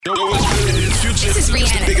This is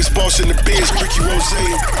Rihanna. The biggest boss in the biz, Ricky Rose.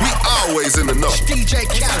 We always in the know. DJ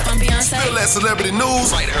Khaled. I'm Beyonce. Spill that celebrity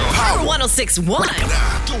news right here on Power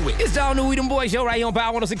 106.1. Do it. It's the all new We Them Boys show right here on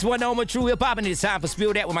Power 106.1. No more true hip hop, and it's time for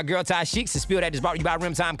Spill That with my girl Ty Sheeks. And Spill That is brought to you by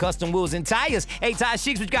Rim Time Custom Wheels and Tires. Hey Ty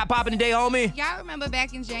Sheeks, what you got popping today, homie? Y'all remember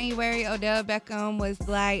back in January, Odell Beckham was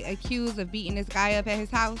like accused of beating this guy up at his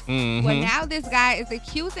house? Mm-hmm. Well, now this guy is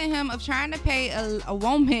accusing him of trying to pay a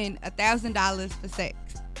woman $1,000 for sex.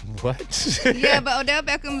 What? Yeah, but Odell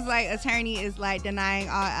Beckham's like attorney is like denying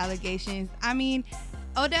all allegations. I mean,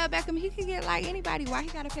 Odell Beckham, he could get like anybody. Why he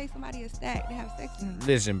gotta pay somebody a stack to have sex with him?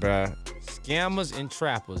 Listen, bruh. Scammers and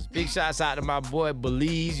trappers. Big shots out to my boy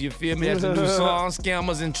Belize. You feel me? That's a new song.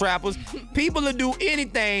 Scammers and trappers. People will do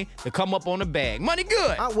anything to come up on the bag. Money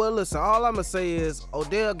good. Well, listen, all I'm going to say is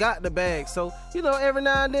Odell got the bag. So, every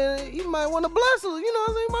now and then, you might want to bless her. You know what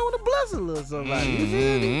I'm saying? You might want to bless a little somebody. You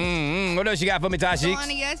feel me? What else you got for me, Ty So Sheeks?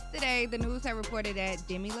 on yesterday, the news had reported that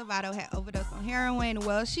Demi Lovato had overdosed on heroin.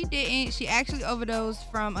 Well, she didn't. She actually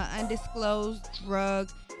overdosed from an undisclosed drug.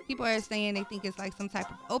 People are saying they think it's like some type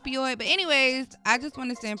of opioid. But anyways, I just want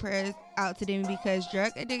to send prayers out to Demi because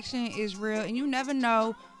drug addiction is real and you never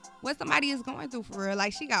know what somebody is going through for real.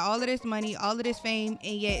 Like, she got all of this money, all of this fame,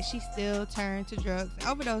 and yet she still turned to drugs and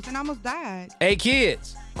overdosed and almost died. Hey,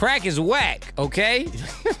 kids, crack is whack, okay?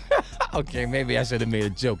 Okay, maybe I should have made a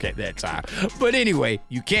joke at that time. But anyway,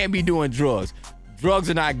 you can't be doing drugs. Drugs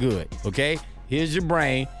are not good, okay? Here's your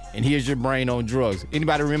brain, and here's your brain on drugs.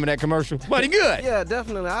 Anybody remember that commercial? Buddy, good. Yeah,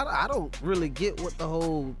 definitely. I don't really get what the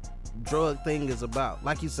whole drug thing is about.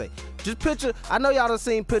 Like you say, just picture, I know y'all done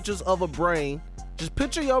seen pictures of a brain. Just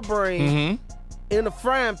picture your brain in a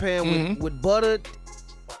frying pan with butter,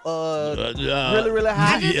 really, really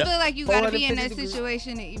hot. I just feel like you gotta be in that 450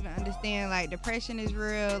 situation to even understand, like, depression is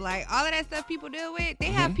real. Like, all of that stuff people deal with, they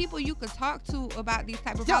have people you could talk to about these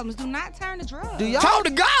type of problems. Do not turn to drugs. Talk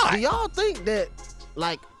to God. Do y'all think that,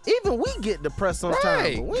 like, even we get depressed sometimes,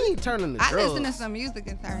 Right. but we ain't turning to I drugs. listen to some music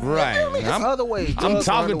and turn. Right. There's other ways. I'm Drugs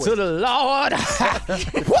are talking other to ways.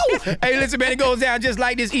 the Lord. Woo! Hey, listen, man, it goes down just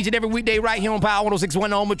like this each and every weekday right here on Power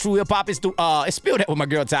 106.1 Home with True Hip Hop. It's Spill That with my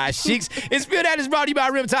girl Ty Sheeks. And Spill That is brought to you by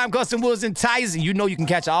Rim Time Custom Wheels and Tires. And you know you can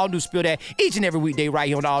catch all new Spill That each and every weekday right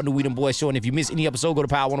here on the all new We Them Boys show. And if you miss any episode, go to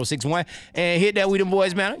Power 106.1 and hit that We Them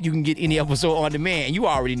Boys banner. You can get any episode on demand. You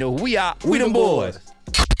already know who we are. We Them Boys.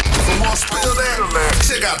 For more Spill That,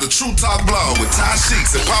 check out the True Talk blog with Ty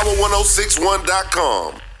Sheeks at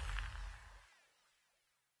power1061.com.